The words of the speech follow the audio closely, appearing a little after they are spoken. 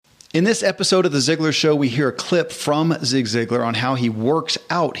In this episode of The Ziglar Show, we hear a clip from Zig Ziglar on how he works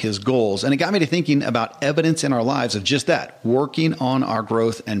out his goals. And it got me to thinking about evidence in our lives of just that, working on our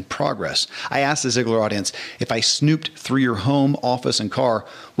growth and progress. I asked the Ziglar audience, if I snooped through your home, office, and car,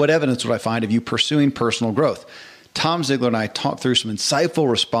 what evidence would I find of you pursuing personal growth? Tom Ziglar and I talked through some insightful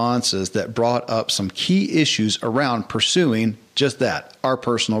responses that brought up some key issues around pursuing just that, our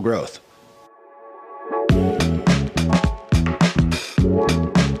personal growth.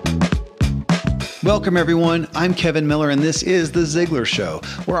 Welcome, everyone. I'm Kevin Miller, and this is The Ziglar Show,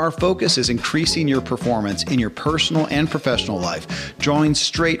 where our focus is increasing your performance in your personal and professional life, drawing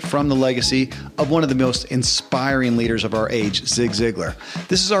straight from the legacy of one of the most inspiring leaders of our age, Zig Ziglar.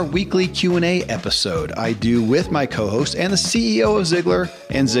 This is our weekly Q&A episode I do with my co-host and the CEO of Ziglar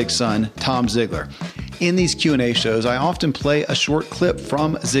and Zig's son, Tom Ziglar. In these Q&A shows, I often play a short clip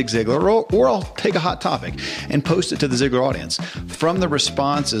from Zig Ziglar, or I'll take a hot topic and post it to the Ziglar audience. From the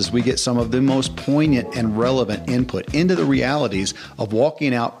responses, we get some of the most poignant and relevant input into the realities of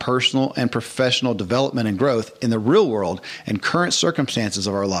walking out personal and professional development and growth in the real world and current circumstances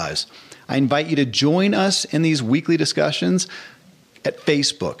of our lives. I invite you to join us in these weekly discussions at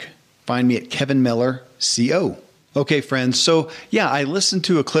Facebook. Find me at Kevin Miller, CO. Okay, friends. So I listened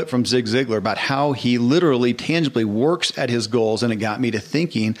to a clip from Zig Ziglar about how he literally tangibly works at his goals, and it got me to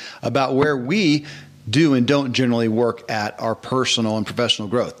thinking about where we do and don't generally work at our personal and professional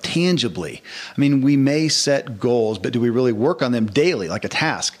growth tangibly. I mean, we may set goals, but do we really work on them daily, like a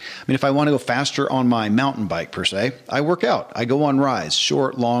task? I mean, if I want to go faster on my mountain bike per se, I work out. I go on rides,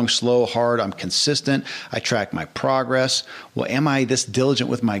 short, long, slow, hard. I'm consistent. I track my progress. Well, am I this diligent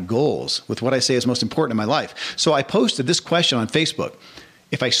with my goals, with what I say is most important in my life? So I posted this question on Facebook.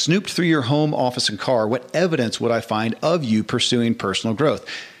 If I snooped through your home, office, and car, what evidence would I find of you pursuing personal growth?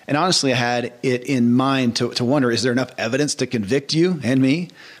 And honestly, I had it in mind to wonder, is there enough evidence to convict you and me?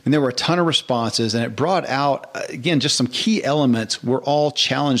 And there were a ton of responses, and it brought out, again, just some key elements we're all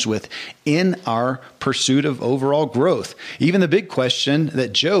challenged with in our pursuit of overall growth. Even the big question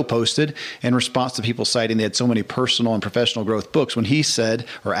that Joe posted in response to people citing they had so many personal and professional growth books, when he said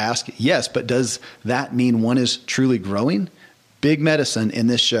or asked, yes, but does that mean one is truly growing? Big medicine in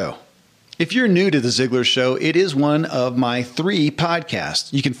this show. If you're new to The Ziglar Show, it is one of my 3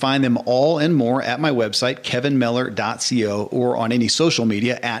 podcasts. You can find them all and more at my website, kevinmiller.co, or on any social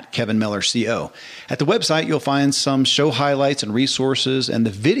media at kevinmillerco. At the website, you'll find some show highlights and resources and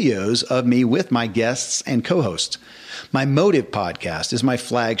the videos of me with my guests and co-hosts. My Motive podcast is my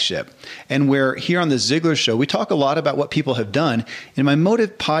flagship, and where here on The Ziglar Show, we talk a lot about what people have done. In my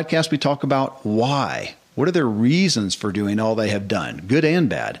Motive podcast, we talk about why. What are their reasons for doing all they have done, good and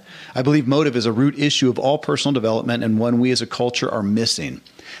bad? I believe motive is a root issue of all personal development and one we as a culture are missing.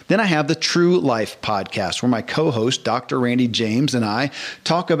 Then I have the True Life podcast, where my co-host, Dr. Randy James, and I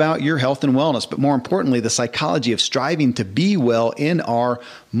talk about your health and wellness, but more importantly, the psychology of striving to be well in our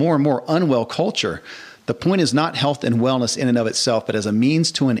more and more unwell culture. The point is not health and wellness in and of itself, but as a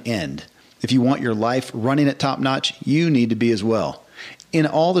means to an end. If you want your life running at top notch, you need to be as well. In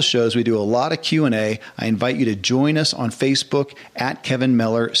all the shows, we do a lot of Q&A. I invite you to join us on Facebook at Kevin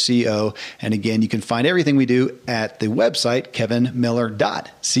Miller CO. And again, you can find everything we do at the website,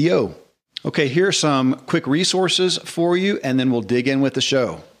 kevinmiller.co. Okay, here are some quick resources for you, and then we'll dig in with the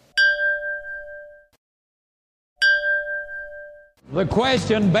show. The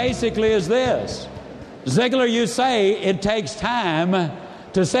question basically is this. Ziglar, you say it takes time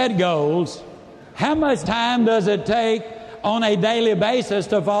to set goals. How much time does it take on a daily basis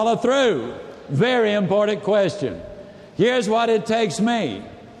to follow through? Very important question. Here's what it takes me.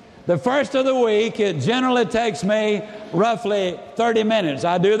 The first of the week, it generally takes me roughly 30 minutes.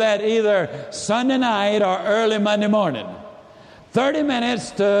 I do that either Sunday night or early Monday morning. 30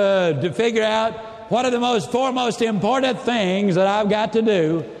 minutes to figure out what are the 4 most important things that I've got to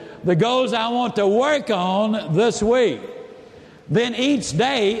do, the goals I want to work on this week. Then each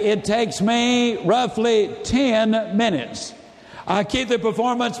day, it takes me roughly 10 minutes. I keep the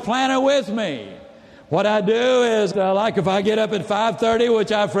performance planner with me. What I do is, like if I get up at 5:30,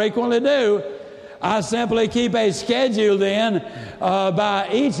 which I frequently do, I simply keep a schedule then by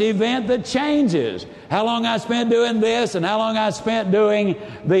each event that changes. How long I spent doing this and how long I spent doing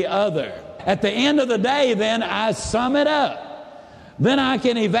the other. At the end of the day, then, I sum it up. Then I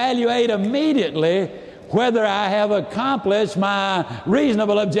can evaluate immediately whether I have accomplished my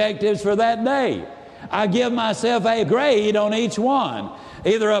reasonable objectives for that day. I give myself a grade on each one,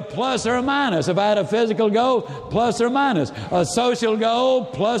 either a plus or a minus. If I had a physical goal, plus or minus. A social goal,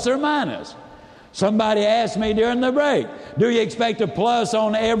 plus or minus. Somebody asked me during the break, do you expect a plus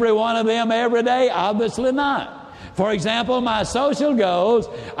on every one of them every day? Obviously not. For example, my social goals,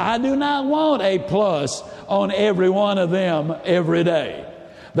 I do not want a plus on every one of them every day.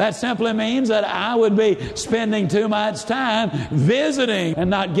 That simply means that I would be spending too much time visiting and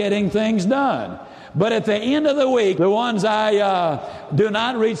not getting things done. But at the end of the week, the ones I do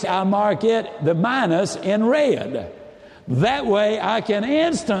not reach, I mark it, the minus, in red. That way I can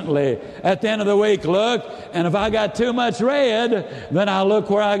instantly, at the end of the week, look, and if I got too much red, then I'll look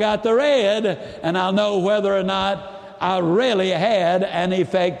where I got the red, and I'll know whether or not I really had an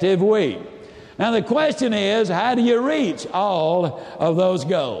effective week. Now the question is, how do you reach all of those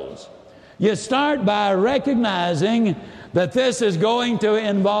goals? You start by recognizing that this is going to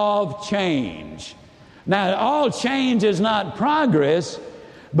involve change. Now, all change is not progress,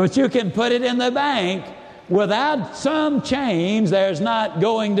 but you can put it in the bank. Without some change, there's not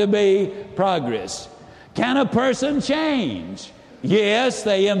going to be progress. Can a person change? Yes,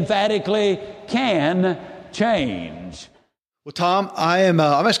 they emphatically can change. Well, Tom, I'm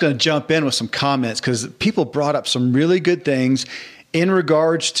just going to jump in with some comments because people brought up some really good things in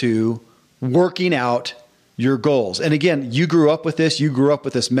regards to working out your goals. And again, you grew up with this. You grew up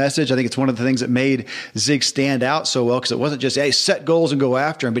with this message. I think it's one of the things that made Zig stand out so well, because it wasn't just, hey, set goals and go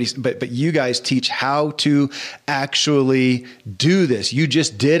after them, but you guys teach how to actually do this. You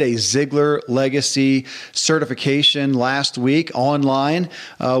just did a Ziglar Legacy certification last week online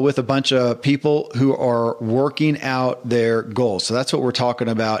with a bunch of people who are working out their goals. So that's what we're talking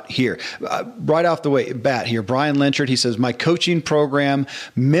about here. Right off the bat here, Brian Lynchard, he says, my coaching program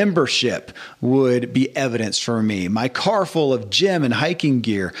membership would be evidence for me. My car full of gym and hiking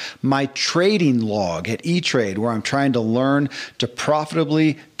gear, my trading log at E-Trade, where I'm trying to learn to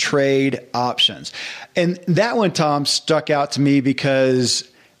profitably trade options. And that one, Tom, stuck out to me because,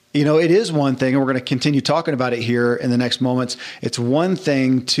 you know, it is one thing, and we're going to continue talking about it here in the next moments. It's one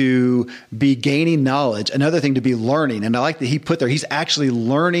thing to be gaining knowledge, another thing to be learning. And I like that he put there, he's actually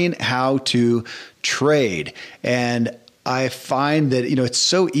learning how to trade. And I find that, you know, it's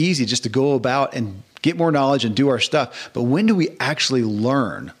so easy just to go about and get more knowledge and do our stuff. But when do we actually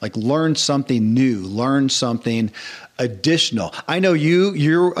learn? Like learn something new, learn something additional. I know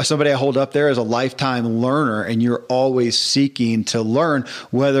you're somebody I hold up there as a lifetime learner, and you're always seeking to learn,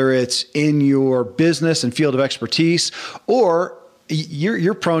 whether it's in your business and field of expertise, or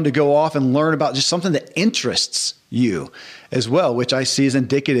you're prone to go off and learn about just something that interests you as well, which I see as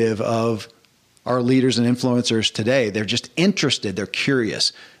indicative of our leaders and influencers today. They're just interested. They're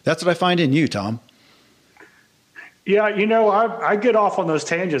curious. That's what I find in you, Tom. Yeah, you know, I get off on those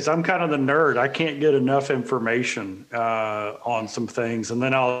tangents. I'm kind of the nerd. I can't get enough information on some things, and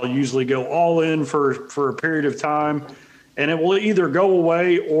then I'll usually go all in for a period of time, and it will either go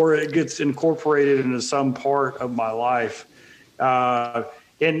away or it gets incorporated into some part of my life. And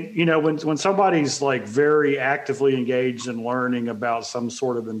you know, when somebody's like very actively engaged in learning about some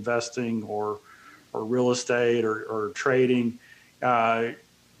sort of investing or real estate or trading,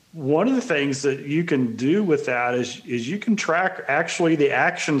 one of the things that you can do with that is you can track actually the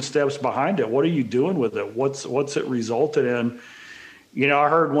action steps behind it. What are you doing with it? What's it resulted in? You know, I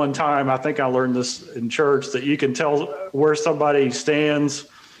heard one time, I think I learned this in church, that you can tell where somebody stands,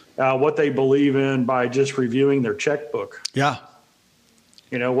 what they believe in by just reviewing their checkbook. Yeah.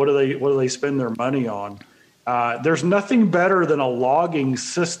 You know, what do they spend their money on? There's nothing better than a logging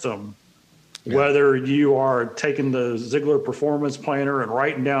system. Yeah. Whether you are taking the Ziglar Performance Planner and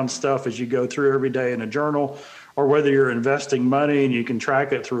writing down stuff as you go through every day in a journal, or whether you're investing money and you can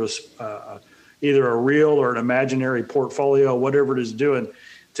track it through either a real or an imaginary portfolio, whatever it is doing,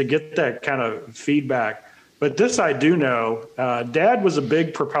 to get that kind of feedback. But this I do know, Dad was a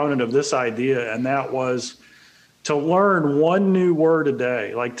big proponent of this idea, and that was to learn one new word a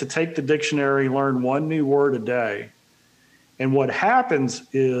day, like to take the dictionary, learn one new word a day. And what happens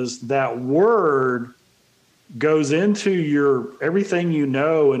is that word goes into your everything you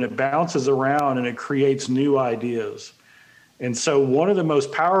know, and it bounces around and it creates new ideas. And so one of the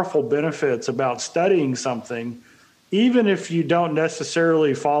most powerful benefits about studying something, even if you don't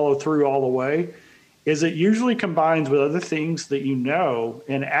necessarily follow through all the way, is it usually combines with other things that you know,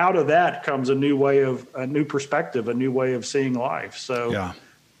 and out of that comes a new perspective, a new way of seeing life. So yeah.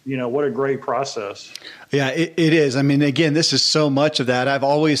 You know, what a great process. Yeah, it is. I mean, again, this is so much of that. I've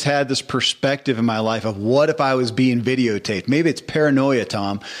always had this perspective in my life of what if I was being videotaped? Maybe it's paranoia,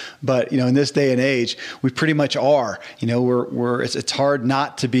 Tom, but you know, in this day and age, we pretty much are. You know, it's hard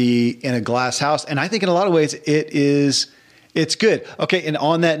not to be in a glass house, and I think in a lot of ways it's good. Okay, and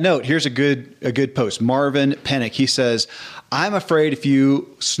on that note, here's a good post. Marvin Pennick, he says, "I'm afraid if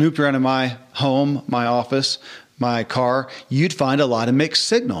you snooped around in my home, my office, my car, you'd find a lot of mixed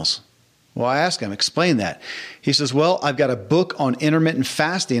signals." Well, I asked him, explain that. He says, well, I've got a book on intermittent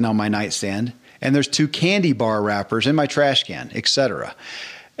fasting on my nightstand, and there's 2 candy bar wrappers in my trash can, etc.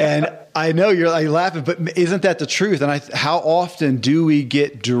 And I know you're like laughing, but isn't that the truth? And how often do we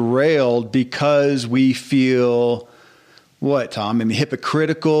get derailed because we feel, what, Tom? I mean,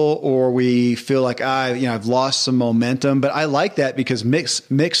 hypocritical, or we feel like I've lost some momentum. But I like that because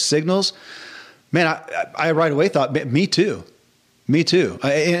mixed signals. Man, I right away thought, me too.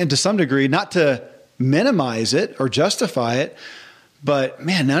 And to some degree, not to minimize it or justify it, but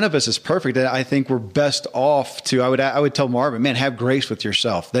man, none of us is perfect. I think we're best off to, I would tell Marvin, man, have grace with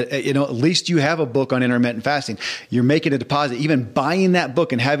yourself. That, at least you have a book on intermittent fasting. You're making a deposit. Even buying that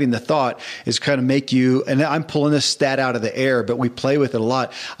book and having the thought is kind of make you, and I'm pulling this stat out of the air, but we play with it a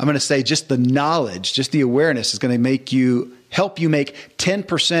lot. I'm going to say just the knowledge, just the awareness is going to help you make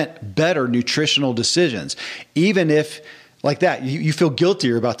 10% better nutritional decisions. Even if, like that, you feel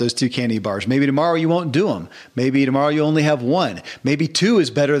guiltier about those 2 candy bars. Maybe tomorrow you won't do them. Maybe tomorrow you only have 1. Maybe 2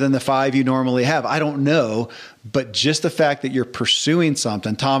 is better than the 5 you normally have. I don't know. But just the fact that you're pursuing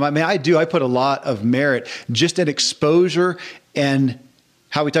something, Tom, I put a lot of merit just in exposure and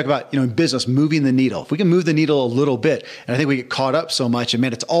how we talk about, in business, moving the needle. If we can move the needle a little bit, and I think we get caught up so much, and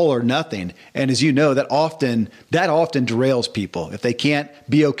man, it's all or nothing. And as you know, that often derails people. If they can't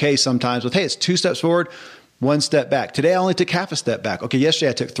be okay sometimes with, hey, it's 2 steps forward, 1 step back. Today, I only took half a step back. Okay, yesterday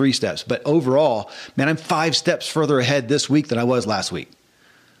I took 3 steps. But overall, man, I'm 5 steps further ahead this week than I was last week.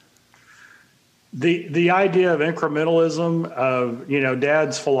 The idea of incrementalism, of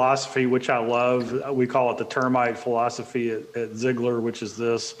Dad's philosophy, which I love, we call it the termite philosophy at Ziglar, which is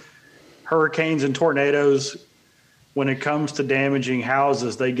this: hurricanes and tornadoes, when it comes to damaging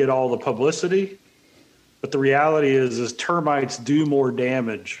houses, they get all the publicity, but the reality is termites do more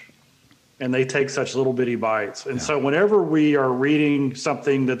damage, and they take such little bitty bites. And so whenever we are reading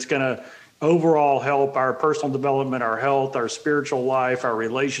something that's going to overall help our personal development, our health, our spiritual life, our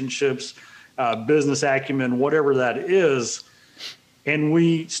relationships, business acumen, whatever that is, and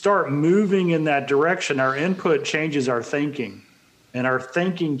we start moving in that direction, our input changes our thinking, and our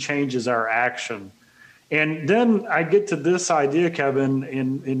thinking changes our action. And then I get to this idea, Kevin,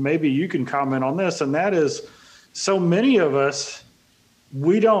 and maybe you can comment on this, and that is, so many of us,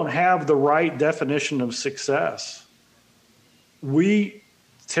 we don't have the right definition of success. We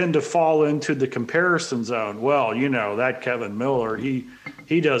tend to fall into the comparison zone. Well, that Kevin Miller,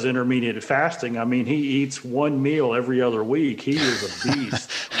 he does intermittent fasting. I mean, he eats 1 meal every other week. He is a beast.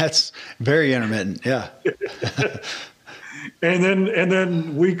 That's very intermittent. Yeah. And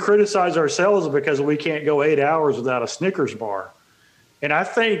then we criticize ourselves because we can't go 8 hours without a Snickers bar. And I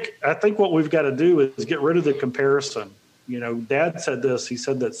think what we've got to do is get rid of the comparison. Dad said this. He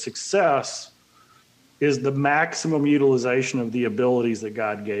said that success is the maximum utilization of the abilities that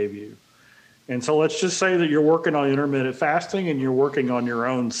God gave you. And so let's just say that you're working on intermittent fasting and you're working on your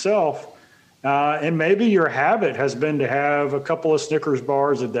own self. And maybe your habit has been to have a couple of Snickers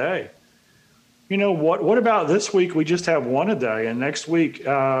bars a day. What about this week? We just have 1 a day. And next week,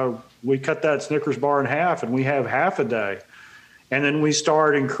 we cut that Snickers bar in half and we have half a day. And then we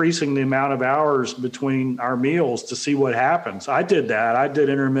start increasing the amount of hours between our meals to see what happens. I did that. I did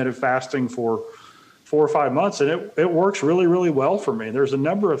intermittent fasting for 4 or 5 months, and it works really, really well for me. There's a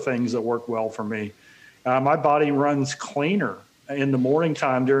number of things that work well for me. My body runs cleaner in the morning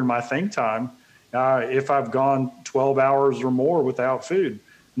time during my think time if I've gone 12 hours or more without food.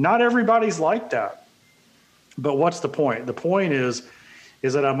 Not everybody's like that. But what's the point? The point is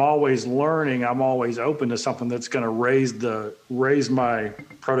that I'm always learning. I'm always open to something that's going to raise my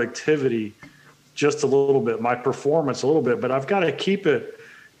productivity just a little bit, my performance a little bit, but I've got to keep it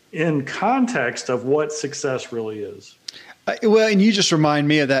in context of what success really is. Well, and you just remind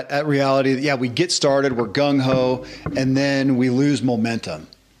me of that reality. Yeah, we get started, we're gung-ho, and then we lose momentum,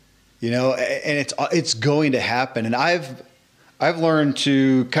 and it's going to happen. And I've learned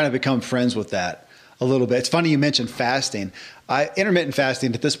to kind of become friends with that a little bit. It's funny you mentioned fasting. Intermittent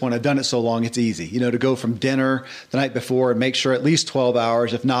fasting, at this point, I've done it so long, it's easy, to go from dinner the night before and make sure at least 12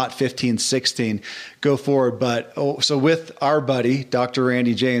 hours, if not 15, 16, go forward. But so with our buddy, Dr.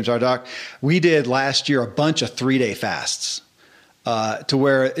 Randy James, our doc, we did last year a bunch of 3-day fasts to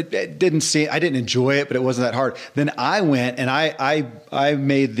where it didn't seem, I didn't enjoy it, but it wasn't that hard. Then I went and I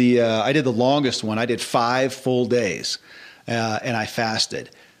made I did the longest one. I did 5 full days and I fasted.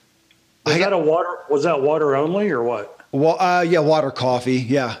 Was that water only or what? Well, yeah, water, coffee.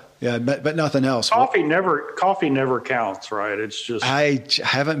 Yeah. Yeah, but nothing else. Coffee never counts, right? It's just I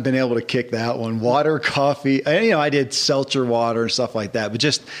haven't been able to kick that one. Water, coffee. I did seltzer water and stuff like that, but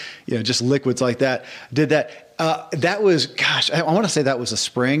just liquids like that. Did that. That was, gosh, I want to say that was a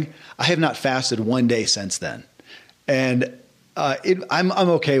spring. I have not fasted one day since then, and I'm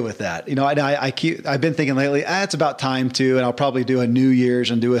okay with that. I've been thinking lately, it's about time to, and I'll probably do a New Year's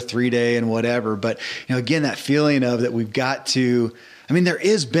and do a 3-day and whatever. But again, that feeling of that we've got to. There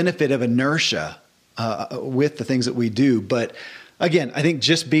is benefit of inertia with the things that we do. But again, I think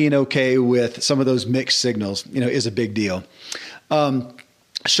just being okay with some of those mixed signals, is a big deal. Sean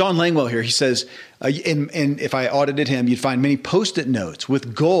Langwell here, he says, and if I audited him, you'd find many Post-it notes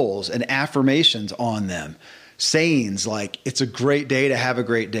with goals and affirmations on them. Sayings like, it's a great day to have a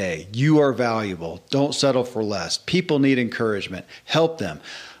great day. You are valuable. Don't settle for less. People need encouragement. Help them.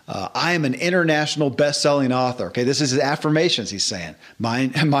 I am an international best-selling author. Okay, this is his affirmations he's saying.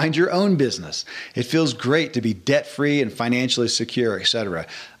 Mind your own business. It feels great to be debt-free and financially secure, etc.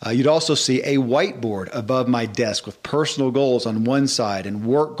 You'd also see a whiteboard above my desk with personal goals on one side and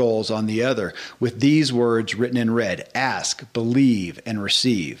work goals on the other, with these words written in red: ask, believe, and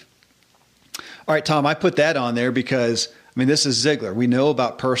receive. All right, Tom, I put that on there because, this is Ziglar. We know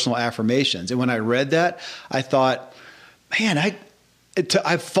about personal affirmations. And when I read that, I thought, man,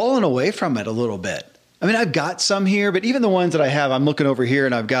 I've fallen away from it a little bit. I've got some here, but even the ones that I have, I'm looking over here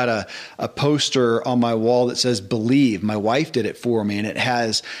and I've got a poster on my wall that says believe. My wife did it for me, and it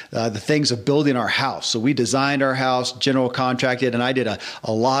has the things of building our house. So we designed our house, general contracted, and I did a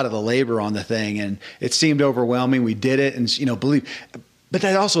lot of the labor on the thing, and it seemed overwhelming. We did it and, believe. But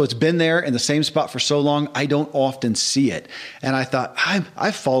that also, it's been there in the same spot for so long, I don't often see it. And I thought,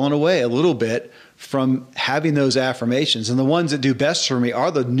 I've fallen away a little bit from having those affirmations. And the ones that do best for me are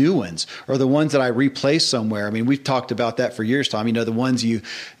the new ones, or the ones that I replace somewhere. We've talked about that for years, Tom. The ones you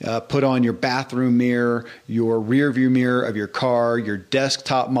put on your bathroom mirror, your rear view mirror of your car, your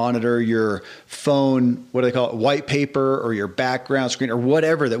desktop monitor, your phone, what do they call it, white paper, or your background screen, or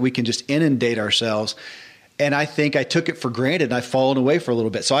whatever, that we can just inundate ourselves. And I think I took it for granted, and I've fallen away for a little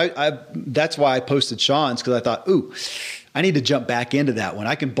bit. So that's why I posted Sean's, because I thought, I need to jump back into that one.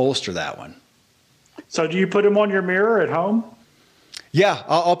 I can bolster that one. So do you put them on your mirror at home? Yeah,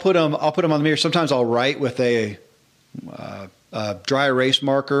 I'll put them on the mirror. Sometimes I'll write with a dry erase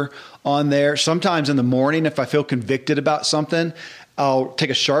marker on there. Sometimes in the morning, if I feel convicted about something, I'll take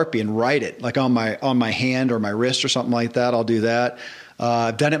a Sharpie and write it, like on my hand or my wrist or something like that. I'll do that.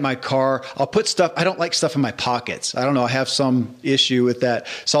 I've done it in my car. I'll put stuff. I don't like stuff in my pockets. I don't know. I have some issue with that.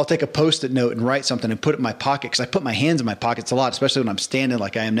 So I'll take a Post-it note and write something and put it in my pocket, because I put my hands in my pockets a lot, especially when I'm standing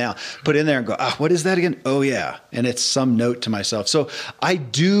like I am now. Put it in there and go, what is that again? Oh, yeah. And it's some note to myself. So I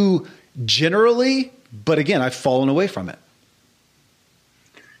do generally, but again, I've fallen away from it.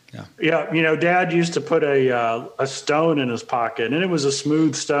 Yeah. Dad used to put a stone in his pocket, and it was a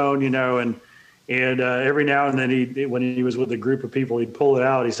smooth stone, and every now and then when he was with a group of people, he'd pull it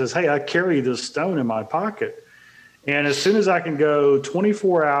out. He says, hey, I carry this stone in my pocket. And as soon as I can go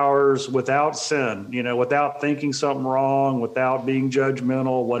 24 hours without sin, without thinking something wrong, without being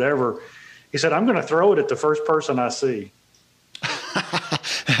judgmental, whatever, he said, I'm going to throw it at the first person I see.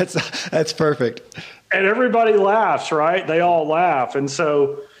 That's perfect. And everybody laughs, right? They all laugh. And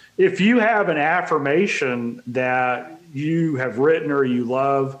so if you have an affirmation that you have written or you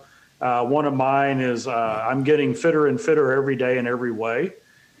love, one of mine is I'm getting fitter and fitter every day in every way.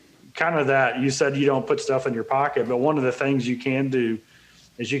 Kind of that. You said you don't put stuff in your pocket, but one of the things you can do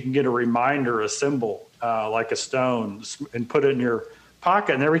is you can get a reminder, a symbol, like a stone, and put it in your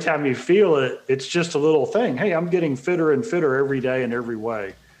pocket. And every time you feel it, it's just a little thing. Hey, I'm getting fitter and fitter every day in every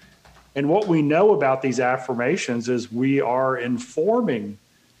way. And what we know about these affirmations is we are informing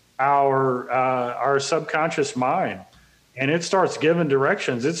our subconscious mind. And it starts giving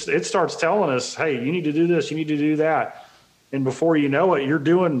directions. It starts telling us, hey, you need to do this, you need to do that. And before you know it, you're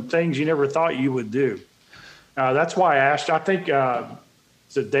doing things you never thought you would do. That's why I asked, I think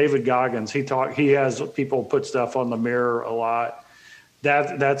David Goggins, he has people put stuff on the mirror a lot.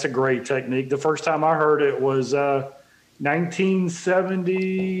 That's a great technique. The first time I heard it was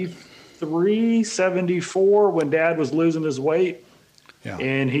 1973, 74, when Dad was losing his weight. Yeah.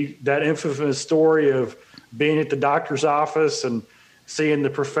 And that infamous story of being at the doctor's office and seeing the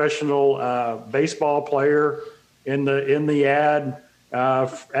professional baseball player in the ad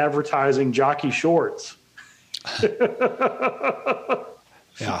advertising jockey shorts.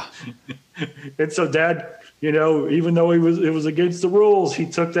 Yeah. And so Dad, even though it was against the rules, he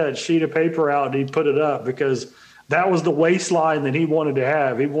took that sheet of paper out and he put it up because that was the waistline that he wanted to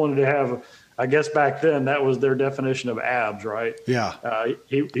have. He wanted to have I guess back then that was their definition of abs, right? Yeah.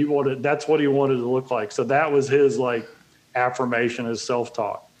 He wanted, that's what he wanted to look like. So that was his like affirmation, his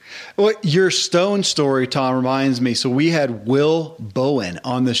self-talk. Well, your stone story, Tom, reminds me. So we had Will Bowen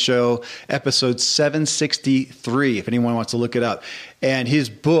on the show, episode 763, if anyone wants to look it up. And his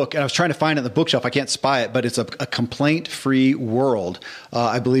book, and I was trying to find it in the bookshelf. I can't spy it, but it's a complaint-free world,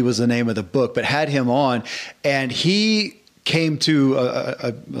 I believe was the name of the book, but had him on. And he came to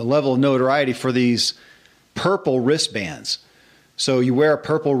a level of notoriety for these purple wristbands. So you wear a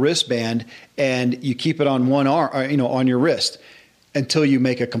purple wristband and you keep it on one arm, on your wrist, until you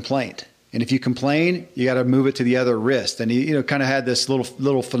make a complaint. And if you complain, you got to move it to the other wrist. And he, kind of had this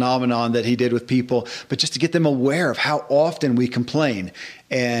little phenomenon that he did with people, but just to get them aware of how often we complain.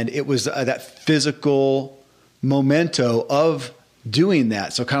 And it was that physical memento of doing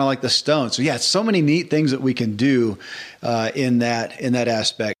that. So kind of like the stone. So yeah, so many neat things that we can do in that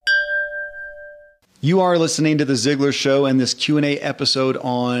aspect. You are listening to The Ziglar Show and this Q&A episode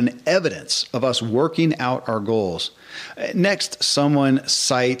on evidence of us working out our goals. Next, someone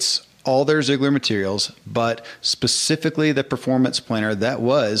cites all their Ziglar materials, but specifically the performance planner that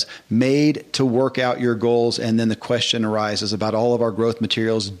was made to work out your goals. And then the question arises about all of our growth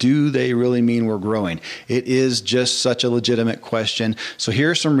materials. Do they really mean we're growing? It is just such a legitimate question. So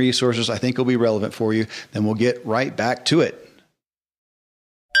here are some resources I think will be relevant for you. Then we'll get right back to it.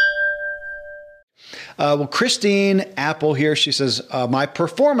 Well, Christine Apple here, she says, my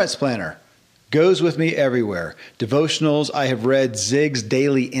performance planner goes with me everywhere. Devotionals, I have read Zig's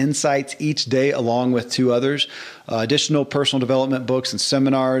Daily Insights each day along with 2 others. Additional personal development books and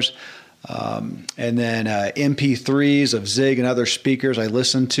seminars. And then MP3s of Zig and other speakers I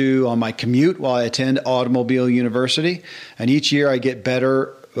listen to on my commute while I attend Automobile University. And each year I get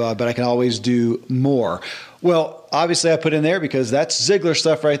better, but I can always do more. Well, obviously I put in there because that's Ziglar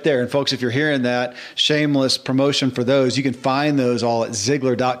stuff right there. And folks, if you're hearing that, shameless promotion for those, you can find those all at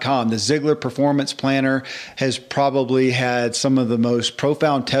Ziglar.com. The Ziglar Performance Planner has probably had some of the most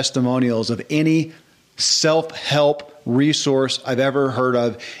profound testimonials of any self-help resource I've ever heard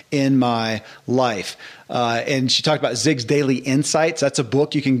of in my life. And she talked about Zig's Daily Insights. That's a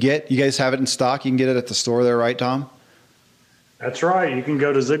book you can get. You guys have it in stock. You can get it at the store there, right, Tom? That's right. You can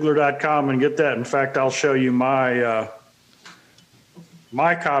go to Ziglar.com and get that. In fact, I'll show you my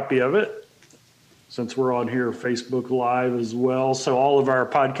my copy of it since we're on here Facebook Live as well. So all of our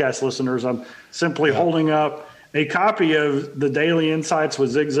podcast listeners, I'm simply holding up a copy of the Daily Insights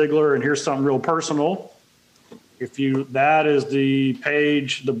with Zig Ziglar. And here's something real personal. That is the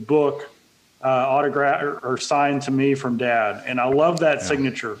page, the book, autograph or signed to me from Dad. And I love that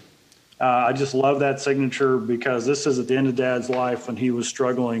signature. I just love that signature because this is at the end of Dad's life when he was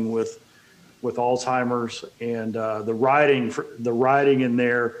struggling with Alzheimer's, and the writing in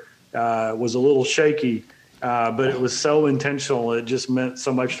there was a little shaky, but it was so intentional. It just meant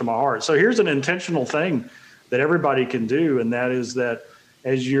so much to my heart. So here's an intentional thing that everybody can do, and that is that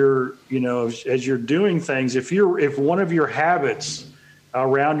as you're doing things, if one of your habits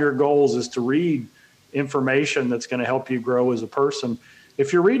around your goals is to read information that's going to help you grow as a person.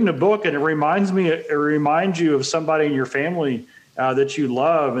 If you're reading a book and it reminds you of somebody in your family that you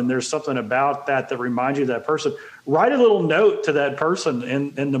love, and there's something about that reminds you of that person, write a little note to that person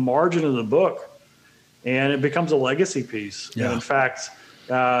in the margin of the book, and it becomes a legacy piece. Yeah. And in fact,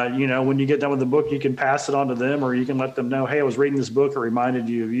 when you get done with the book, you can pass it on to them, or you can let them know, hey, I was reading this book. It reminded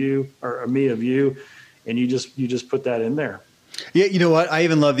you of you, or me of you. And you just put that in there. Yeah, you know what? I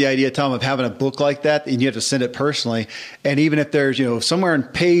even love the idea, Tom, of having a book like that, and you have to send it personally. And even if there's, somewhere in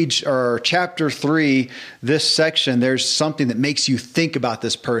page or chapter 3, this section, there's something that makes you think about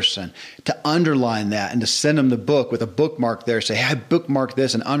this person, to underline that and to send them the book with a bookmark there. Say, hey, I bookmarked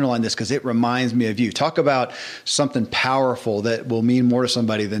this and underline this because it reminds me of you. Talk about something powerful that will mean more to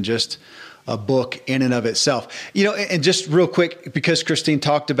somebody than just a book in and of itself. And just real quick, because Christine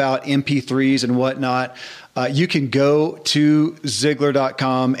talked about MP3s and whatnot, you can go to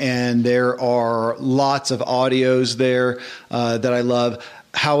Ziglar.com, and there are lots of audios there that I love.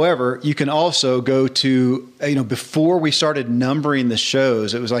 However, you can also go to, before we started numbering the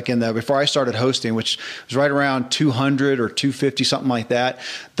shows, it was like before I started hosting, which was right around 200 or 250, something like that.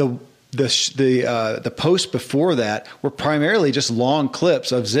 The posts before that were primarily just long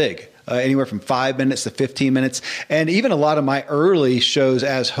clips of Zig. Anywhere from 5 minutes to 15 minutes. And even a lot of my early shows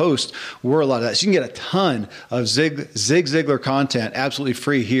as host were a lot of that. So you can get a ton of Zig Ziglar content absolutely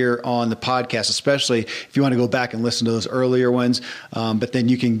free here on the podcast, especially if you want to go back and listen to those earlier ones. But then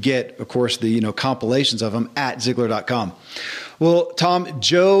you can get, of course, the compilations of them at Ziglar.com. Well, Tom,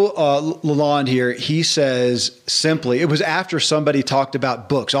 Joe Lalonde here, he says simply, it was after somebody talked about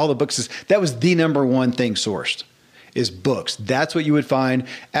books. All the books, that was the number one thing sourced, is books. That's what you would find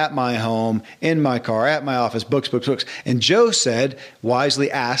at my home, in my car, at my office, books, books, books. And Joe said,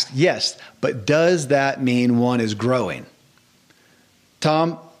 wisely asked, yes, but does that mean one is growing?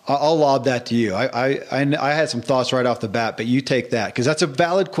 Tom, I'll lob that to you. I had some thoughts right off the bat, but you take that because that's a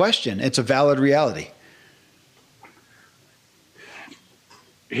valid question. It's a valid reality.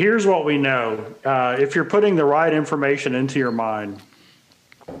 Here's what we know. If you're putting the right information into your mind,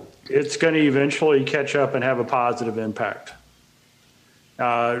 it's going to eventually catch up and have a positive impact.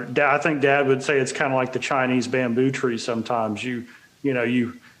 I think Dad would say it's kind of like the Chinese bamboo tree sometimes. You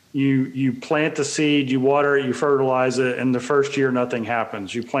plant the seed, you water it, you fertilize it, and the first year nothing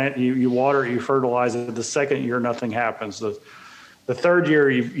happens. You water it, you fertilize it, the second year nothing happens. The third year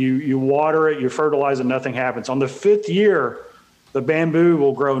you water it, you fertilize it, nothing happens. On the fifth year, the bamboo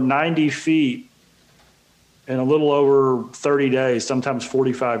will grow 90 feet in a little over 30 days, sometimes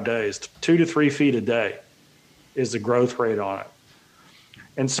 45 days. 2 to 3 feet a day is the growth rate on it.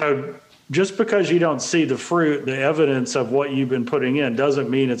 And so just because you don't see the fruit, the evidence of what you've been putting in, doesn't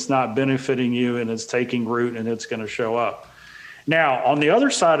mean it's not benefiting you and it's taking root and it's going to show up. Now, on the other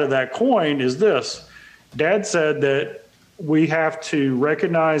side of that coin is this. Dad said that we have to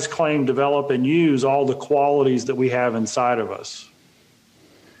recognize, claim, develop, and use all the qualities that we have inside of us.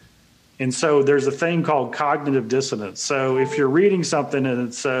 And so there's a thing called cognitive dissonance. So if you're reading something and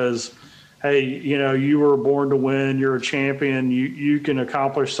it says, hey, you were born to win, you're a champion, you can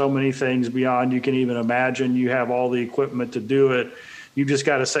accomplish so many things beyond you can even imagine, you have all the equipment to do it, you just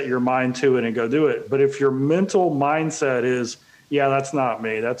got to set your mind to it and go do it. But if your mental mindset is, yeah, that's not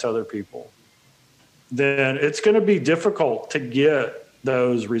me, that's other people, then it's going to be difficult to get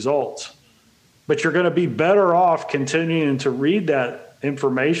those results. But you're going to be better off continuing to read that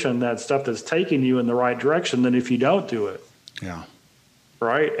information, that stuff that's taking you in the right direction, than if you don't do it. Yeah.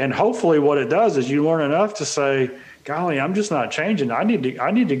 Right. And hopefully what it does is you learn enough to say, golly, I'm just not changing. I need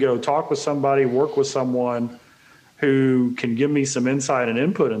to go talk with somebody, work with someone who can give me some insight and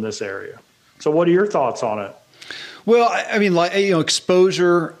input in this area. So what are your thoughts on it? Well, I mean,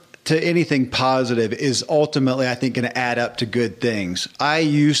 exposure to anything positive is ultimately, I think, going to add up to good things. I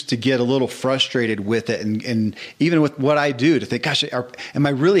used to get a little frustrated with it, and even with what I do, to think, gosh, am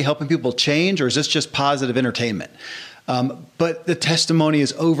I really helping people change, or is this just positive entertainment? But the testimony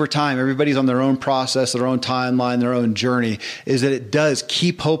is over time. Everybody's on their own process, their own timeline, their own journey, is that it does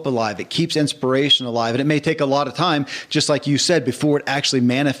keep hope alive. It keeps inspiration alive. And it may take a lot of time, just like you said, before it actually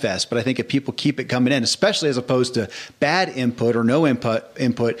manifests. But I think if people keep it coming in, especially as opposed to bad input or no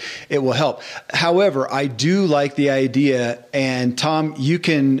input, it will help. However, I do like the idea, and Tom, you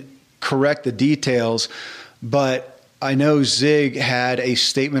can correct the details, but I know Zig had a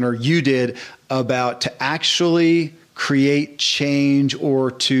statement, or you did, about to actually create change or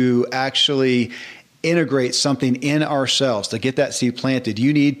to actually integrate something in ourselves, to get that seed planted.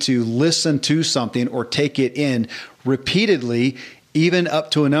 You need to listen to something or take it in repeatedly, even up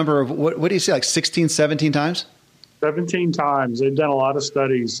to a number of, what do you say, like 16, 17 times? 17 times. They've done a lot of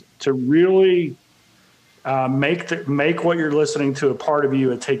studies to really make what you're listening to a part of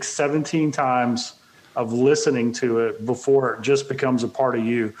you. It takes 17 times of listening to it before it just becomes a part of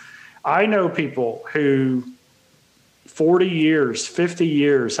you. I know people who 40 years, 50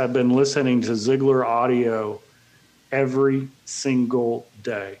 years have been listening to Ziglar audio every single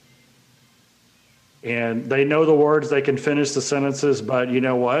day. And they know the words, they can finish the sentences, but you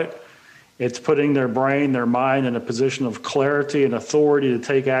know what? It's putting their brain, their mind in a position of clarity and authority to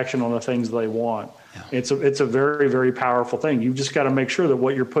take action on the things they want. Yeah. It's a very, very powerful thing. You've just got to make sure that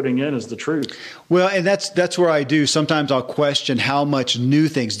what you're putting in is the truth. Well, and that's where I do. Sometimes I'll question how much new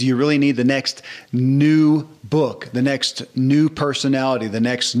things. Do you really need the next new book, the next new personality, the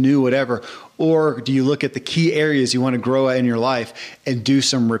next new whatever? Or do you look at the key areas you want to grow in your life and do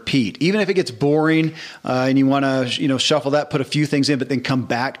some repeat? Even if it gets boring and you want to, shuffle that, put a few things in, but then come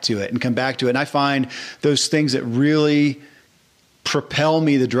back to it. And I find those things that really propel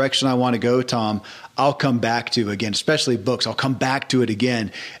me the direction I want to go, Tom, I'll come back to again, especially books. I'll come back to it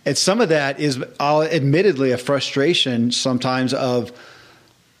again. And some of that is, admittedly, a frustration sometimes of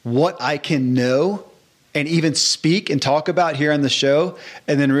what I can know and even speak and talk about here on the show,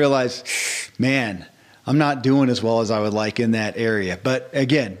 and then realize, man, I'm not doing as well as I would like in that area. But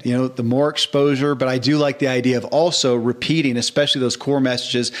again, the more exposure, but I do like the idea of also repeating, especially those core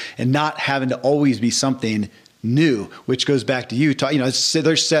messages, and not having to always be something new, which goes back to you.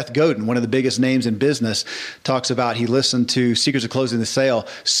 There's Seth Godin, one of the biggest names in business, talks about he listened to Secrets of Closing the Sale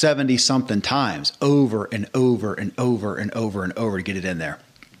 70 something times over and over and over and over and over to get it in there.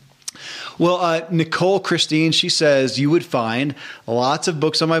 Well, Nicole Christine, she says you would find lots of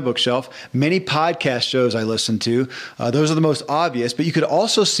books on my bookshelf, many podcast shows I listen to. Those are the most obvious, but you could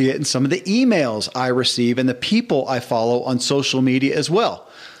also see it in some of the emails I receive and the people I follow on social media as well.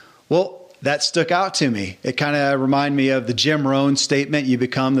 Well, that stuck out to me. It kind of reminded me of the Jim Rohn statement, you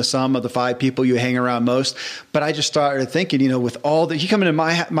become the sum of the 5 people you hang around most. But I just started thinking, with all the, you come into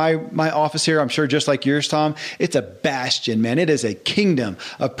my office here, I'm sure just like yours, Tom, it's a bastion, man. It is a kingdom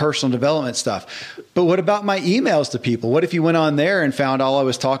of personal development stuff. But what about my emails to people? What if you went on there and found all I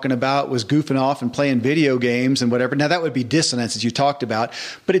was talking about was goofing off and playing video games and whatever? Now that would be dissonance, as you talked about,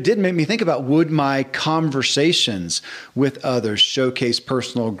 but it did make me think about, would my conversations with others showcase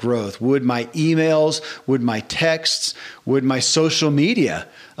personal growth? Would my emails, would my texts, would my social media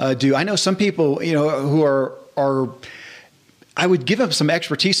do? I know some people, who are I would give them some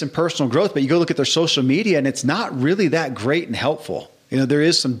expertise in personal growth, but you go look at their social media and it's not really that great and helpful. There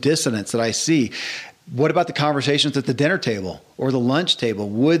is some dissonance that I see. What about the conversations at the dinner table or the lunch table?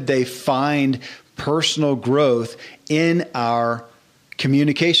 Would they find personal growth in our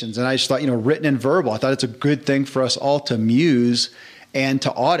communications? And I just thought, written and verbal, I thought it's a good thing for us all to muse and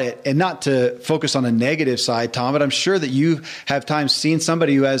to audit, and not to focus on a negative side, Tom, but I'm sure that you have times seen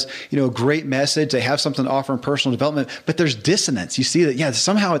somebody who has, a great message, they have something to offer in personal development, but there's dissonance. You see that,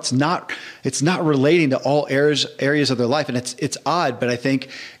 somehow it's not relating to all areas of their life. And it's odd, but I think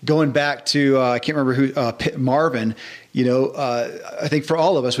going back to, I can't remember who, Marvin, I think for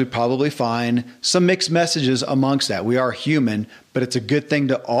all of us, we'd probably find some mixed messages amongst that. We are human, but it's a good thing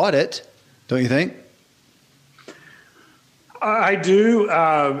to audit, don't you think? I do,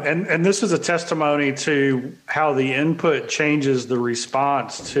 and this is a testimony to how the input changes the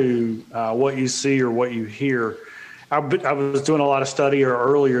response to what you see or what you hear. I was doing a lot of study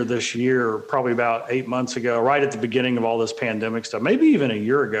earlier this year, probably about 8 months ago, right at the beginning of all this pandemic stuff, maybe even a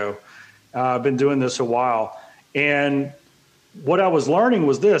year ago. I've been doing this a while. And what I was learning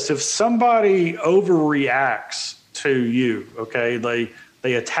was this: if somebody overreacts to you, okay,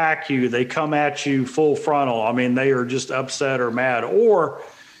 they attack you, they come at you full frontal. I mean, they are just upset or mad. Or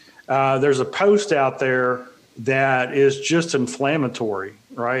there's a post out there that is just inflammatory,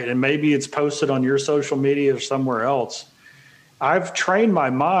 right? And maybe it's posted on your social media or somewhere else. I've trained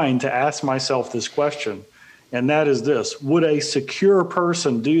my mind to ask myself this question, and that is this: would a secure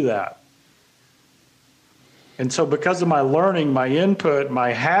person do that? And so because of my learning, my input,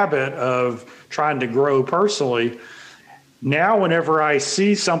 my habit of trying to grow personally, now, whenever I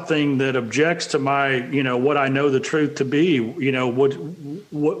see something that objects to my, what I know the truth to be,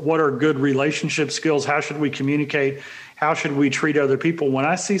 what are good relationship skills? How should we communicate? How should we treat other people? When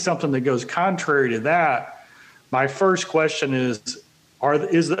I see something that goes contrary to that, my first question is, are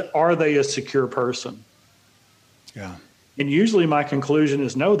they a secure person? Yeah. And usually my conclusion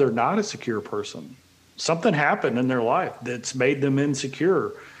is, no, they're not a secure person. Something happened in their life that's made them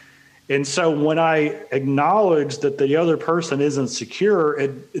insecure. And so when I acknowledge that the other person isn't secure,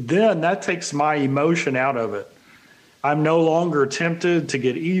 then that takes my emotion out of it. I'm no longer tempted to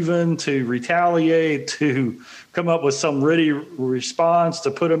get even, to retaliate, to come up with some witty response,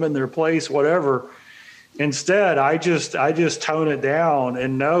 to put them in their place, whatever. Instead, I just tone it down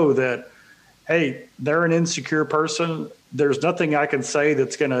and know that, hey, they're an insecure person. There's nothing I can say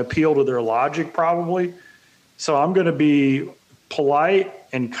that's going to appeal to their logic probably. So I'm going to be polite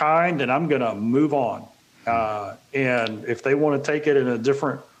and kind, and I'm going to move on. And if they want to take it in a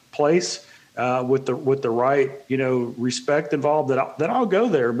different place with the right, respect involved, then I'll go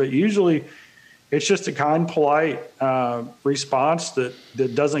there. But usually it's just a kind, polite response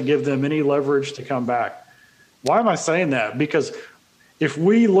that doesn't give them any leverage to come back. Why am I saying that? Because if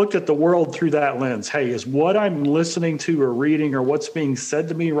we looked at the world through that lens, hey, is what I'm listening to or reading or what's being said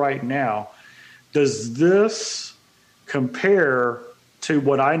to me right now, does this compare to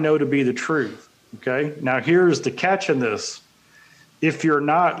what I know to be the truth? Okay. Now here's the catch in this. If you're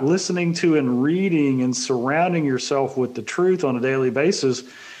not listening to and reading and surrounding yourself with the truth on a daily basis,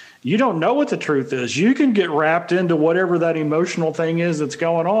 you don't know what the truth is. You can get wrapped into whatever that emotional thing is that's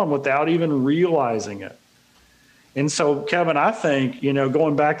going on without even realizing it. And so, Kevin, I think,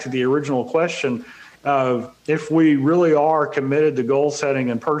 going back to the original question of if we really are committed to goal setting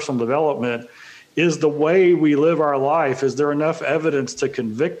and personal development, is the way we live our life, is there enough evidence to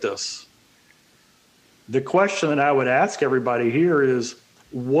convict us? The question that I would ask everybody here is,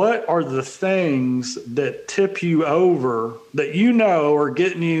 what are the things that tip you over that are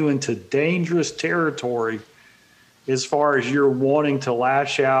getting you into dangerous territory as far as you're wanting to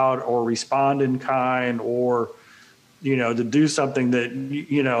lash out or respond in kind, or, to do something that,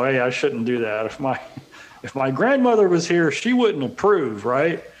 hey, I shouldn't do that. If my grandmother was here, she wouldn't approve,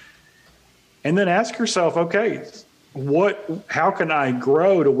 right? And then ask yourself, okay, how can I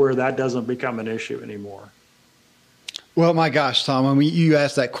grow to where that doesn't become an issue anymore? Well, my gosh, Tom, I mean, you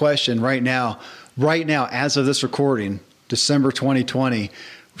asked that question right now, as of this recording, December 2020,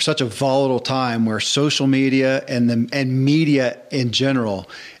 such a volatile time where social media and media in general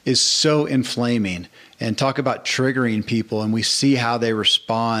is so inflaming, and talk about triggering people, and we see how they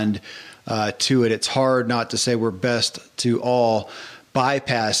respond to it. It's hard not to say we're best to all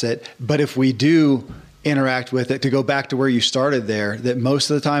bypass it. But if we do interact with it, to go back to where you started there, that most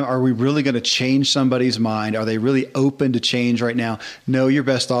of the time, are we really going to change somebody's mind? Are they really open to change right now? No, you're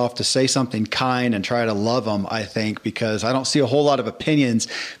best off to say something kind and try to love them, I think, because I don't see a whole lot of opinions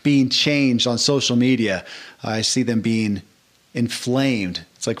being changed on social media. I see them being inflamed.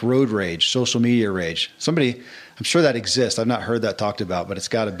 It's like road rage, social media rage. I'm sure that exists. I've not heard that talked about, but it's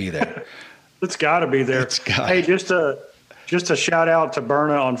got to be there. It's got to be there. Hey, just a shout out to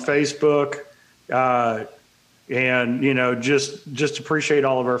Berna on Facebook. And just appreciate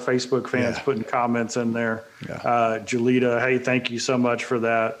all of our Facebook fans putting comments in there. Julita, hey, thank you so much for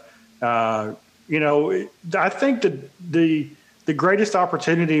that. I think the greatest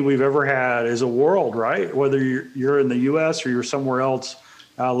opportunity we've ever had as a world, right? Whether you're in the U.S. or you're somewhere else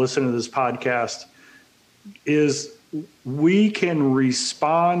listening to this podcast, is we can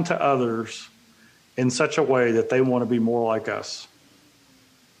respond to others in such a way that they want to be more like us.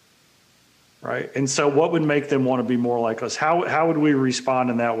 Right. And so what would make them want to be more like us? How would we respond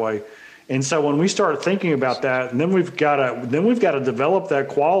in that way? And so when we start thinking about that, and then we've got to develop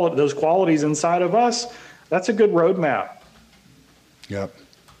those qualities inside of us. That's a good roadmap. Yep.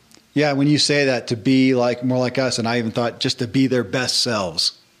 Yeah. When you say that, to be more like us, and I even thought just to be their best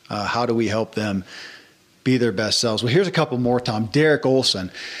selves. How do we help them be their best selves? Well, here's a couple more, Tom. Derek Olson.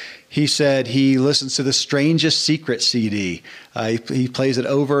 He said he listens to the Strangest Secret CD. He plays it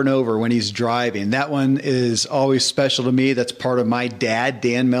over and over when he's driving. That one is always special to me. That's part of my dad,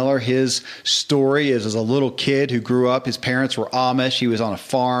 Dan Miller. His story is as a little kid who grew up. His parents were Amish. He was on a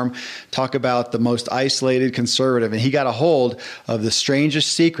farm. Talk about the most isolated conservative. And he got a hold of The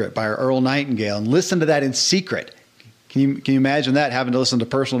Strangest Secret by Earl Nightingale and listened to that in secret. Can you imagine that, having to listen to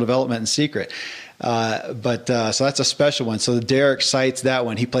personal development in secret? So that's a special one. So Derek cites that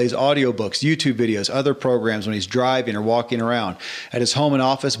one. He plays audiobooks, YouTube videos, other programs when he's driving or walking around. At his home and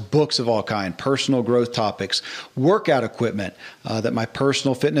office, books of all kinds, personal growth topics, workout equipment that my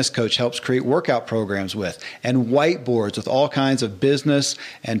personal fitness coach helps create workout programs with, and whiteboards with all kinds of business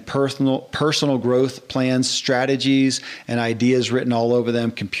and personal growth plans, strategies, and ideas written all over them,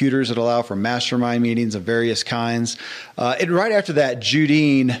 computers that allow for mastermind meetings of various kinds. And right after that,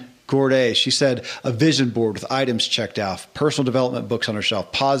 Judine Gorday, she said a vision board with items checked out, personal development books on her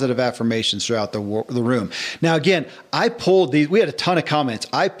shelf, positive affirmations throughout the room. Now, again, I pulled these. We had a ton of comments.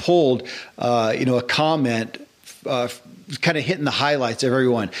 I pulled, a comment kind of hitting the highlights of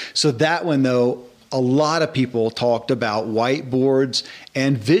everyone. So that one, though, a lot of people talked about whiteboards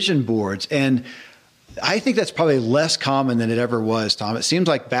and vision boards. And I think that's probably less common than it ever was, Tom. It seems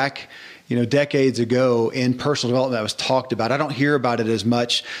like back decades ago in personal development that was talked about. I don't hear about it as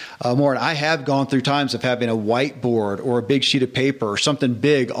much more. And I have gone through times of having a whiteboard or a big sheet of paper or something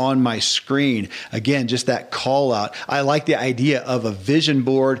big on my screen. Again, just that call out. I like the idea of a vision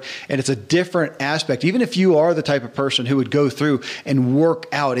board, and it's a different aspect. Even if you are the type of person who would go through and work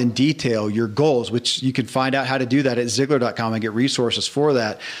out in detail your goals, which you can find out how to do that at Ziglar.com and get resources for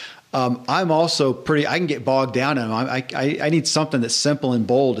that. I'm also I can get bogged down in them. I need something that's simple and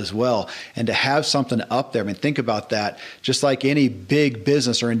bold as well. And to have something up there, I mean, think about that. Just like any big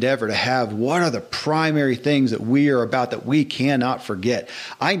business or endeavor, to have what are the primary things that we are about that we cannot forget.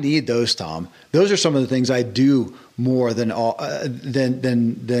 I need those, Tom. Those are some of the things I do more than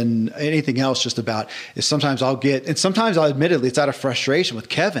anything else. Just about is sometimes I'll admittedly, it's out of frustration with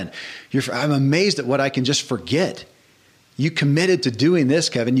Kevin. I'm amazed at what I can just forget. You committed to doing this,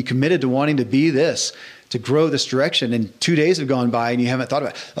 Kevin. You committed to wanting to be this, to grow this direction. And 2 days have gone by and you haven't thought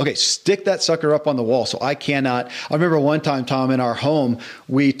about it. Okay, stick that sucker up on the wall. So I remember one time, Tom, in our home,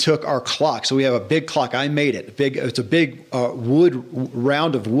 we took our clock. So we have a big clock. I made it. It's a big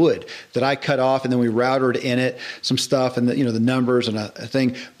round of wood that I cut off, and then we routed in it some stuff and the numbers and a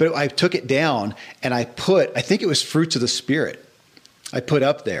thing. But I took it down and I think it was Fruits of the Spirit I put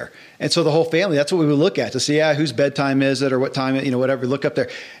up there. And so the whole family, that's what we would look at to see, whose bedtime is it or what time, whatever, look up there.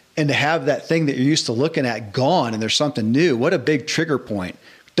 And to have that thing that you're used to looking at gone and there's something new, what a big trigger point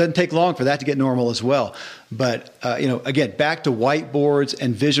Doesn't take long for that to get normal as well. But, again, back to whiteboards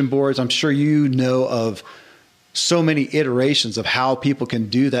and vision boards, I'm sure you know of so many iterations of how people can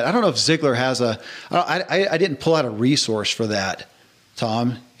do that. I don't know if Ziglar has I didn't pull out a resource for that.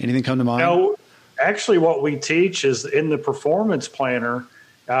 Tom, anything come to mind? No, actually what we teach is in the performance planner,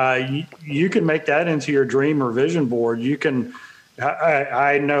 you can make that into your dream or vision board. You can,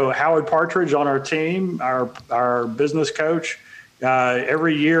 I know Howard Partridge on our team, our business coach,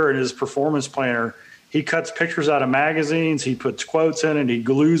 every year in his performance planner, he cuts pictures out of magazines. He puts quotes in it. He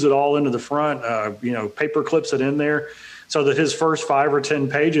glues it all into the front, paper clips it in there so that his first 5 or 10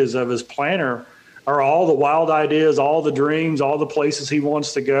 pages of his planner are all the wild ideas, all the dreams, all the places he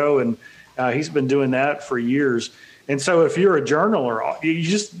wants to go. And he's been doing that for years. And so if you're a journaler, you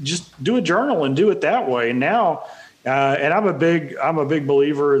just do a journal and do it that way. And now, and I'm a big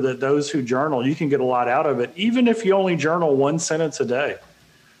believer that those who journal, you can get a lot out of it, even if you only journal 1 sentence a day.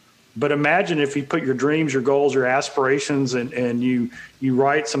 But imagine if you put your dreams, your goals, your aspirations, and you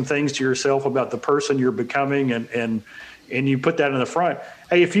write some things to yourself about the person you're becoming, and you put that in the front.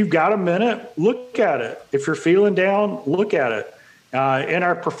 Hey, if you've got a minute, look at it. If you're feeling down, look at it. In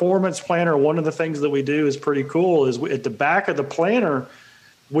our performance planner, one of the things that we do is pretty cool is at the back of the planner,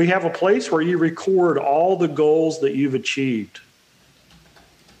 we have a place where you record all the goals that you've achieved.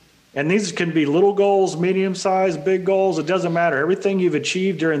 And these can be little goals, medium size, big goals. It doesn't matter. Everything you've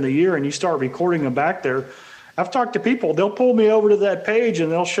achieved during the year, and you start recording them back there. I've talked to people, they'll pull me over to that page and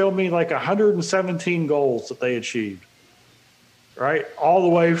they'll show me like 117 goals that they achieved, right? All the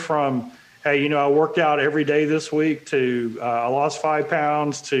way from, hey, I worked out every day this week to I lost 5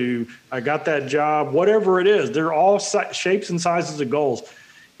 pounds to I got that job, whatever it is. They're all shapes and sizes of goals.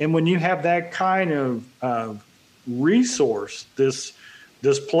 And when you have that kind of resource, this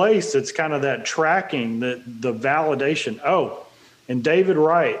place that's kind of that tracking, the validation. Oh, and David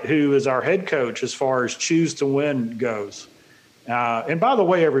Wright, who is our head coach as far as Choose to Win goes. And by the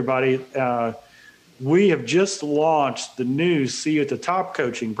way, everybody, we have just launched the new See You at the Top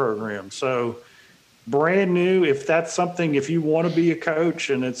coaching program. So brand new, if that's something, if you want to be a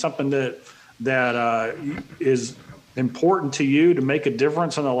coach and it's something that is important to you to make a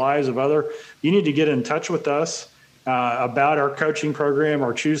difference in the lives of others, you need to get in touch with us. About our coaching program,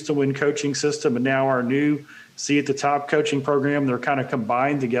 our Choose to Win coaching system, and now our new See at the Top coaching program. They're kind of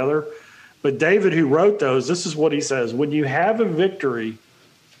combined together. But David, who wrote those, this is what he says. When you have a victory,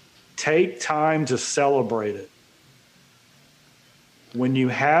 take time to celebrate it. When you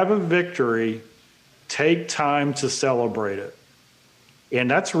have a victory, take time to celebrate it. And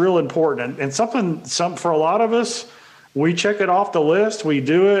that's real important. And something for a lot of us, we check it off the list, we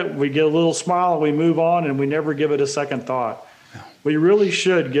do it, we get a little smile, and we move on, and we never give it a second thought. We really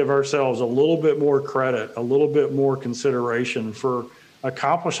should give ourselves a little bit more credit, a little bit more consideration for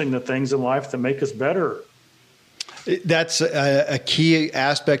accomplishing the things in life that make us better. That's a key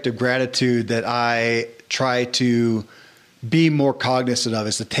aspect of gratitude that I try to be more cognizant of,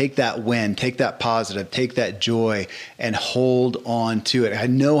 is to take that win, take that positive, take that joy, and hold on to it. I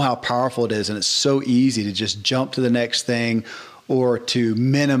know how powerful it is, and it's so easy to just jump to the next thing or to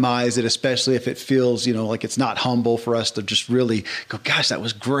minimize it, especially if it feels, like it's not humble for us to just really go, gosh, that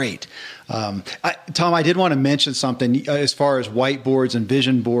was great. Tom, I did want to mention something as far as whiteboards and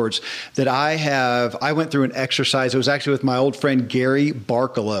vision boards that I went through an exercise. It was actually with my old friend, Gary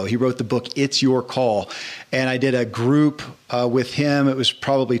Barkalow. He wrote the book, It's Your Call. And I did a group with him. It was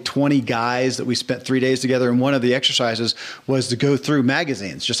probably 20 guys that we spent 3 days together. And one of the exercises was to go through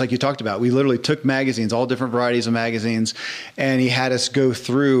magazines, just like you talked about. We literally took magazines, all different varieties of magazines, and he had us go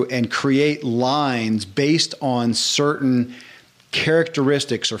through and create lines based on certain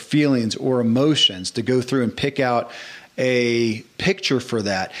characteristics or feelings or emotions, to go through and pick out a picture for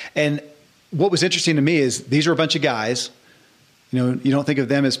that. And what was interesting to me is these are a bunch of guys. You don't think of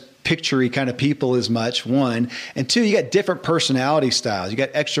them as picture-y kind of people as much, one. And two, you got different personality styles. You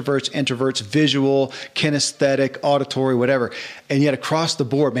got extroverts, introverts, visual, kinesthetic, auditory, whatever. And yet across the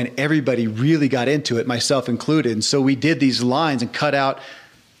board, man, everybody really got into it, myself included. And so we did these lines and cut out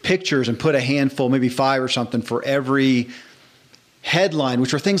pictures and put a handful, maybe 5 or something, for every headline,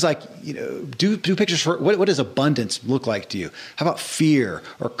 which are things like, do pictures for what does abundance look like to you? How about fear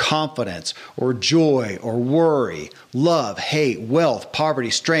or confidence or joy or worry, love, hate, wealth,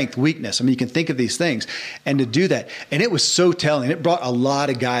 poverty, strength, weakness? I mean, you can think of these things, and to do that. And it was so telling. It brought a lot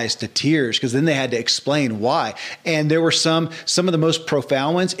of guys to tears, because then they had to explain why. And there were some of the most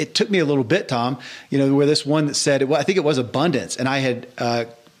profound ones. It took me a little bit, Tom, where this one that said, well, I think it was abundance. And I had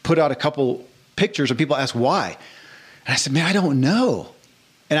put out a couple pictures and people asked why. And I said, man, I don't know.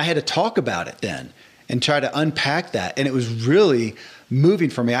 And I had to talk about it then and try to unpack that. And it was really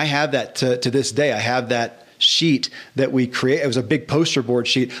moving for me. I have that to this day. I have that sheet that we create. It was a big poster board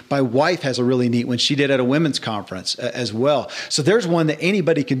sheet. My wife has a really neat one she did at a women's conference as well. So there's one that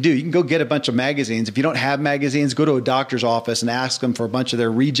anybody can do. You can go get a bunch of magazines. If you don't have magazines, go to a doctor's office and ask them for a bunch of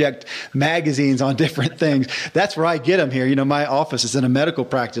their reject magazines on different things. That's where I get them here. My office is in a medical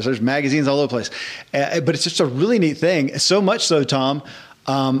practice. There's magazines all over the place. But it's just a really neat thing. So much so, Tom,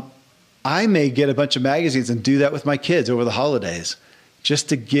 I may get a bunch of magazines and do that with my kids over the holidays just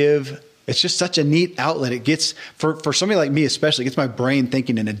to give. It's just such a neat outlet. It gets, for somebody like me especially, it gets my brain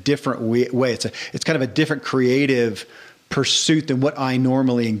thinking in a different way. It's kind of a different creative pursuit than what I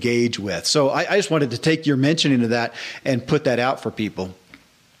normally engage with. So I just wanted to take your mentioning of that and put that out for people.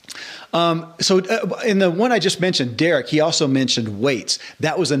 In the one I just mentioned, Derek, he also mentioned weights.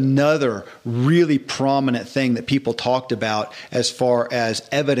 That was another really prominent thing that people talked about as far as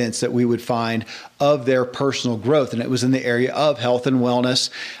evidence that we would find of their personal growth. And it was in the area of health and wellness.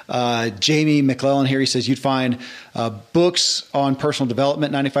 Jamie McClellan here, he says, you'd find books on personal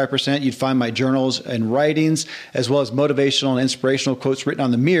development, 95%. You'd find my journals and writings, as well as motivational and inspirational quotes written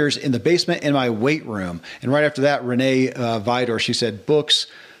on the mirrors in the basement in my weight room. And right after that, Renee Vidor, she said, books,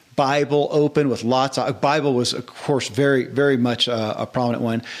 Bible open with lots of, Bible was, of course, very, very much a prominent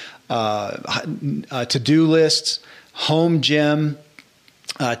one. To-do lists, home gym,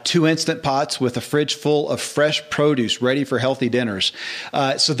 2 Instant Pots with a fridge full of fresh produce ready for healthy dinners.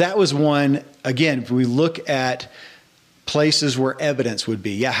 So that was one, again, if we look at places where evidence would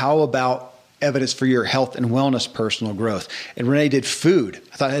be. Yeah, how about evidence for your health and wellness personal growth? And Renee did food.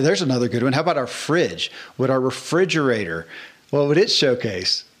 I thought, hey, there's another good one. How about our fridge? Would our refrigerator, what would it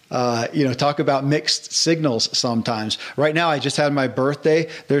showcase? Talk about mixed signals sometimes. Right now, I just had my birthday.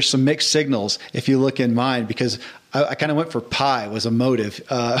 There's some mixed signals if you look in mine, because I kind of went for pie was a motif,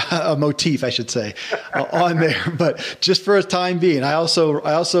 I should say, on there. But just for a time being, I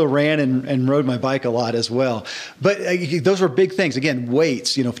also ran and rode my bike a lot as well. But those were big things. Again,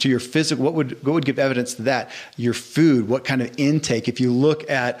 weights, to your physical, what would give evidence to that? Your food, what kind of intake? If you look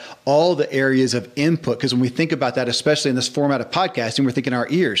at all the areas of input, because when we think about that, especially in this format of podcasting, we're thinking our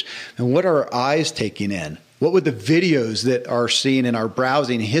ears. And what are our eyes taking in? What would the videos that are seen in our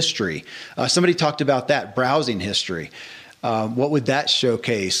browsing history? Somebody talked about that, browsing history. What would that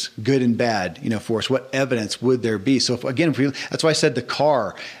showcase, good and bad, for us? What evidence would there be? So that's why I said the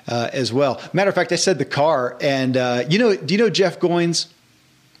car as well. Matter of fact, I said the car, and do you know Jeff Goins?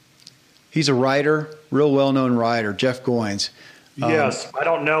 He's a writer, real well-known writer, Jeff Goins. Yes, I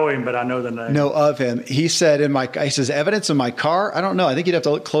don't know him, but I know the name. Know of him. He said he says, evidence in my car? I don't know. I think you'd have to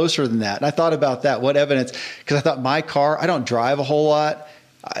look closer than that. And I thought about that. What evidence? Because I thought my car, I don't drive a whole lot.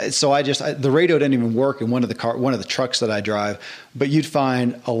 So the radio didn't even work in one of the trucks that I drive. But you'd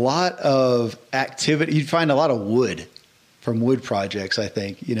find a lot of activity. You'd find a lot of wood from wood projects, I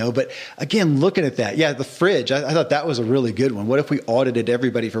think, But again, looking at that, the fridge, I thought that was a really good one. What if we audited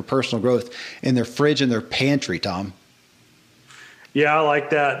everybody for personal growth in their fridge and their pantry, Tom? Yeah, I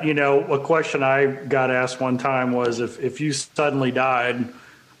like that. A question I got asked one time was if you suddenly died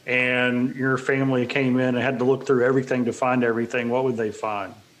and your family came in and had to look through everything to find everything, what would they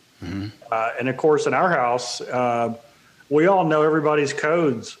find? Mm-hmm. And of course, in our house, we all know everybody's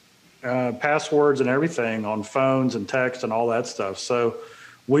codes, passwords and everything on phones and text and all that stuff. So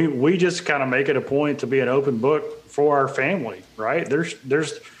we just kind of make it a point to be an open book for our family, right?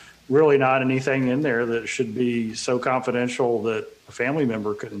 There's really not anything in there that should be so confidential that a family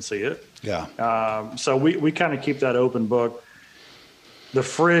member couldn't see it. Yeah. So we kind of keep that open book. The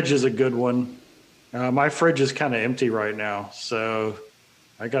fridge is a good one. My fridge is kind of empty right now, so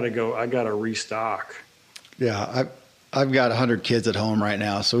I got to restock. Yeah. I've got 100 kids at home right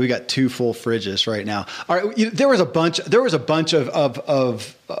now, so we got 2 full fridges right now. All right. There was a bunch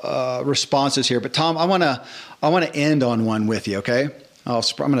of responses here, but Tom, I want to end on one with you. Okay. I'm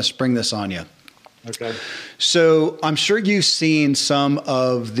going to spring this on you. Okay. So I'm sure you've seen some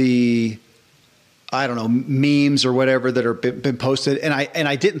of the, memes or whatever that are been posted. And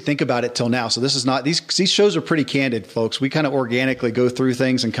I didn't think about it till now. So this is not, these shows are pretty candid, folks. We kind of organically go through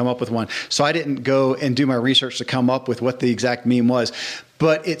things and come up with one. So I didn't go and do my research to come up with what the exact meme was.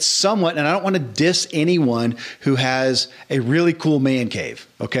 But it's somewhat, and I don't want to diss anyone who has a really cool man cave.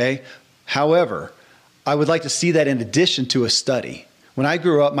 Okay. However, I would like to see that in addition to a study. When I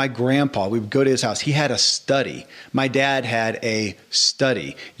grew up, my grandpa, we would go to his house. He had a study. My dad had a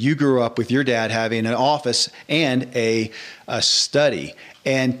study. You grew up with your dad having an office and a study.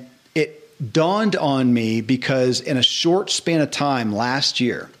 And it dawned on me because in a short span of time last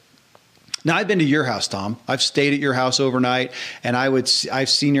year, now I've been to your house, Tom. I've stayed at your house overnight, and I've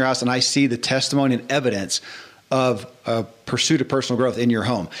seen your house, and I see the testimony and evidence of pursuit of personal growth in your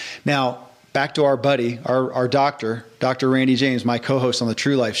home. Now, back to our buddy, our doctor, Dr. Randy James, my co-host on the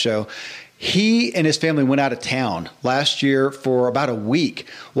True Life Show. He and his family went out of town last year for about a week.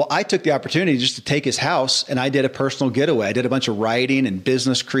 Well, I took the opportunity just to take his house, and I did a personal getaway. I did a bunch of writing and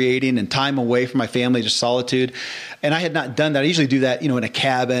business creating and time away from my family, just solitude. And I had not done that. I usually do that, in a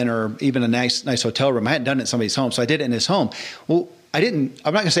cabin or even a nice hotel room. I hadn't done it in somebody's home, so I did it in his home. Well, I'm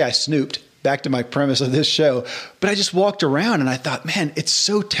not going to say I snooped, back to my premise of this show, but I just walked around and I thought, man, it's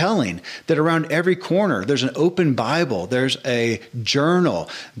so telling that around every corner, there's an open Bible, there's a journal,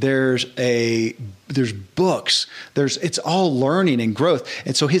 there's books, it's all learning and growth.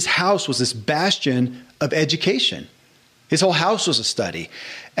 And so his house was this bastion of education. His whole house was a study.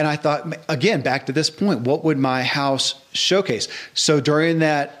 And I thought, again, back to this point, what would my house showcase? So during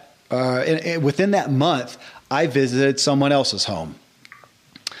that, within that month, I visited someone else's home.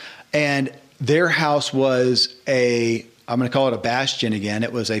 And their house was I'm going to call it a bastion again.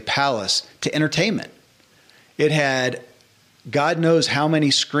 It was a palace to entertainment. It had God knows how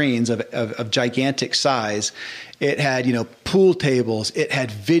many screens of gigantic size. It had, pool tables. It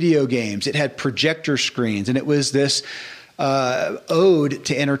had video games. It had projector screens. And it was this ode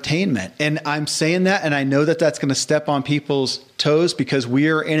to entertainment. And I'm saying that, and I know that that's going to step on people's toes because we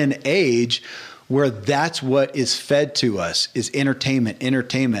are in an age where that's what is fed to us is entertainment,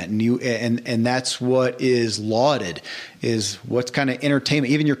 and that's what is lauded, is what's kind of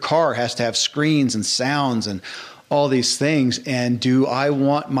entertainment. Even your car has to have screens and sounds and all these things. And do I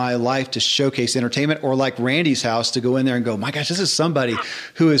want my life to showcase entertainment, or like Randy's house to go in there and go, my gosh, this is somebody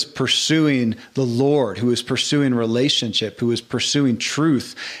who is pursuing the Lord, who is pursuing relationship, who is pursuing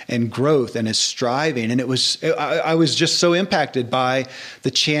truth and growth and is striving. And I was just so impacted by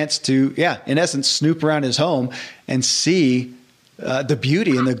the chance to, in essence, snoop around his home and see the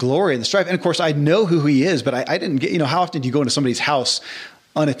beauty and the glory and the strife. And of course, I know who he is, but I didn't get, how often do you go into somebody's house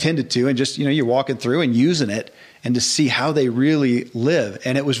unattended to and just, you're walking through and using it and to see how they really live.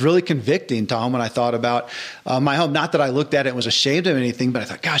 And it was really convicting, Tom, when I thought about my home. Not that I looked at it and was ashamed of anything, but I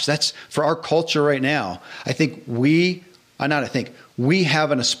thought, gosh, that's for our culture right now. I think we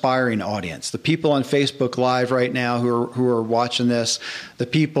have an aspiring audience. The people on Facebook Live right now who are watching this, the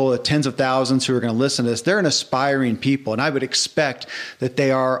people, the tens of thousands who are going to listen to this, they're an aspiring people. And I would expect that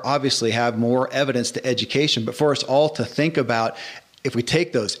they obviously have more evidence to education. But for us all to think about, if we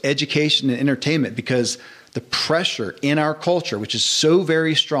take those, education and entertainment, because the pressure in our culture, which is so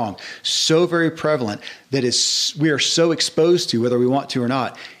very strong, so very prevalent, we are so exposed to, whether we want to or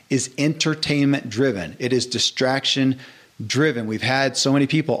not, is entertainment driven. It is distraction driven. We've had so many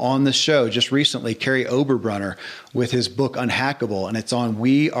people on the show just recently, Kerry Oberbrunner with his book Unhackable, and it's on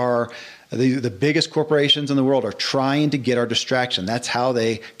the biggest corporations in the world are trying to get our distraction. That's how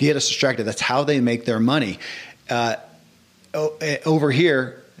they get us distracted. That's how they make their money. Over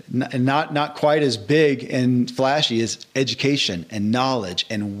here, not quite as big and flashy as education and knowledge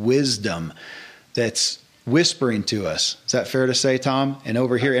and wisdom that's whispering to us. Is that fair to say, Tom? And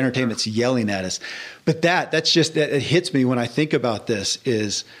over here, entertainment's yelling at us. But that's just, it hits me when I think about this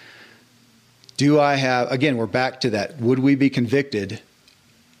is, do I have, again, we're back to that. Would we be convicted?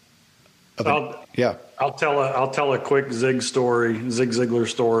 I'll tell a quick Zig Ziglar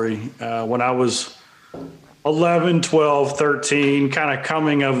story. When I was 11, 12, 13, kind of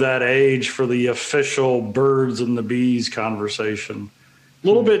coming of that age for the official birds and the bees conversation. A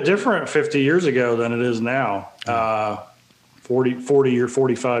little bit different 50 years ago than it is now, 40 or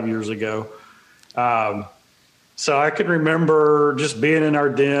 45 years ago. So I can remember just being in our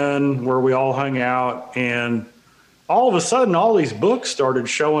den where we all hung out, and all of a sudden, all these books started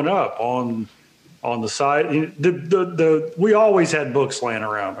showing up on the side. We always had books laying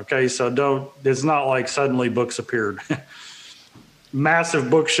around. Okay. So it's not like suddenly books appeared.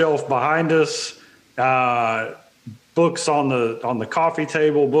 Massive bookshelf behind us, books on the coffee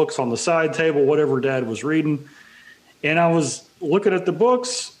table, books on the side table, whatever Dad was reading. And I was looking at the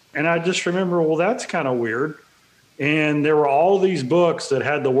books and I just remember, well, that's kind of weird. And there were all these books that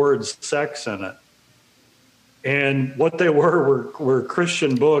had the word sex in it. And what they were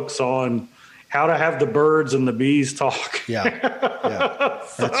Christian books on how to have the birds and the bees talk. Yeah.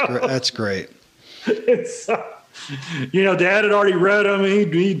 That's great. It's, Dad had already read them.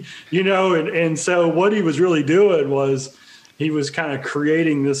 And so what he was really doing was he was kind of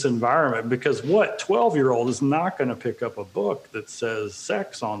creating this environment, because 12-year-old is not going to pick up a book that says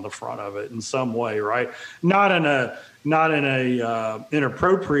sex on the front of it in some way, right? Not in a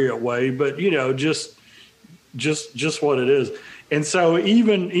inappropriate way, but just what it is. And so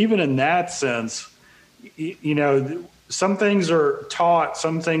even in that sense, some things are taught,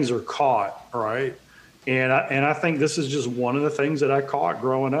 some things are caught, right? And I think this is just one of the things that I caught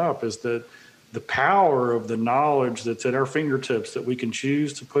growing up, is that the power of the knowledge that's at our fingertips that we can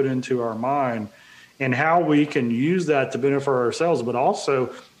choose to put into our mind, and how we can use that to benefit ourselves, but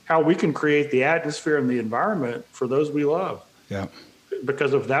also how we can create the atmosphere and the environment for those we love. Yeah.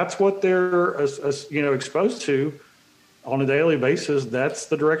 Because if that's what they're exposed to on a daily basis, that's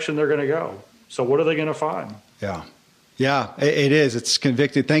the direction they're going to go. So what are they going to find? Yeah. Yeah, it is. It's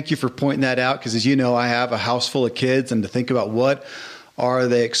convicting. Thank you for pointing that out, because as you know, I have a house full of kids, and to think about what are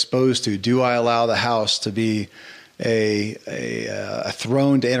they exposed to? Do I allow the house to be a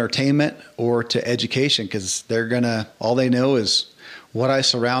throne to entertainment or to education? Because all they know is what I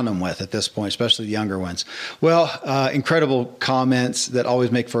surround them with at this point, especially the younger ones. Well, incredible comments that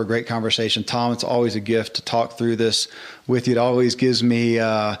always make for a great conversation. Tom, it's always a gift to talk through this with you. It always gives me,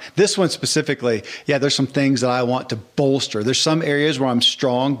 this one specifically, there's some things that I want to bolster. There's some areas where I'm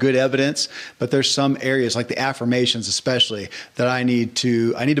strong, good evidence, but there's some areas like the affirmations especially that I need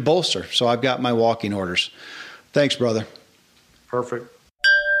to bolster. So I've got my walking orders. Thanks, brother. Perfect.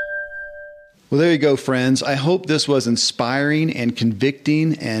 Well, there you go, friends. I hope this was inspiring and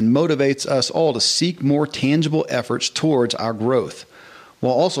convicting and motivates us all to seek more tangible efforts towards our growth,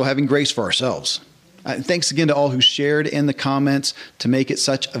 while also having grace for ourselves. Thanks again to all who shared in the comments to make it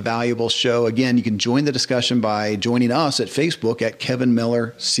such a valuable show. Again, you can join the discussion by joining us at Facebook at Kevin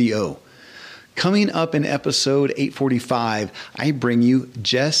Miller CO. Coming up in episode 845, I bring you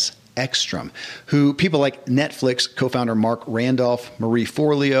Jess Ekstrom, who people like Netflix co-founder Mark Randolph, Marie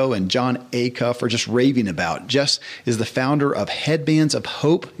Forleo, and John Acuff are just raving about. Jess is the founder of Headbands of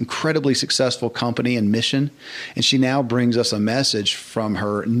Hope, incredibly successful company and mission. And she now brings us a message from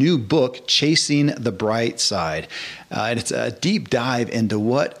her new book, Chasing the Bright Side. And it's a deep dive into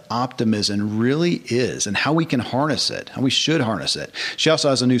what optimism really is and how we can harness it, how we should harness it. She also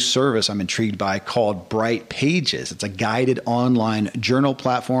has a new service I'm intrigued by called Bright Pages. It's a guided online journal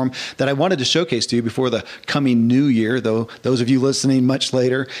platform that I wanted to showcase to you before the coming new year, though those of you listening much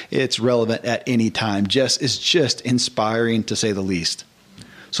later, it's relevant at any time. Jess is just inspiring, to say the least.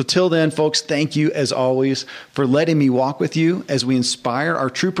 So till then, folks, thank you as always for letting me walk with you as we inspire our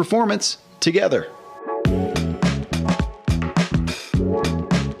true performance together.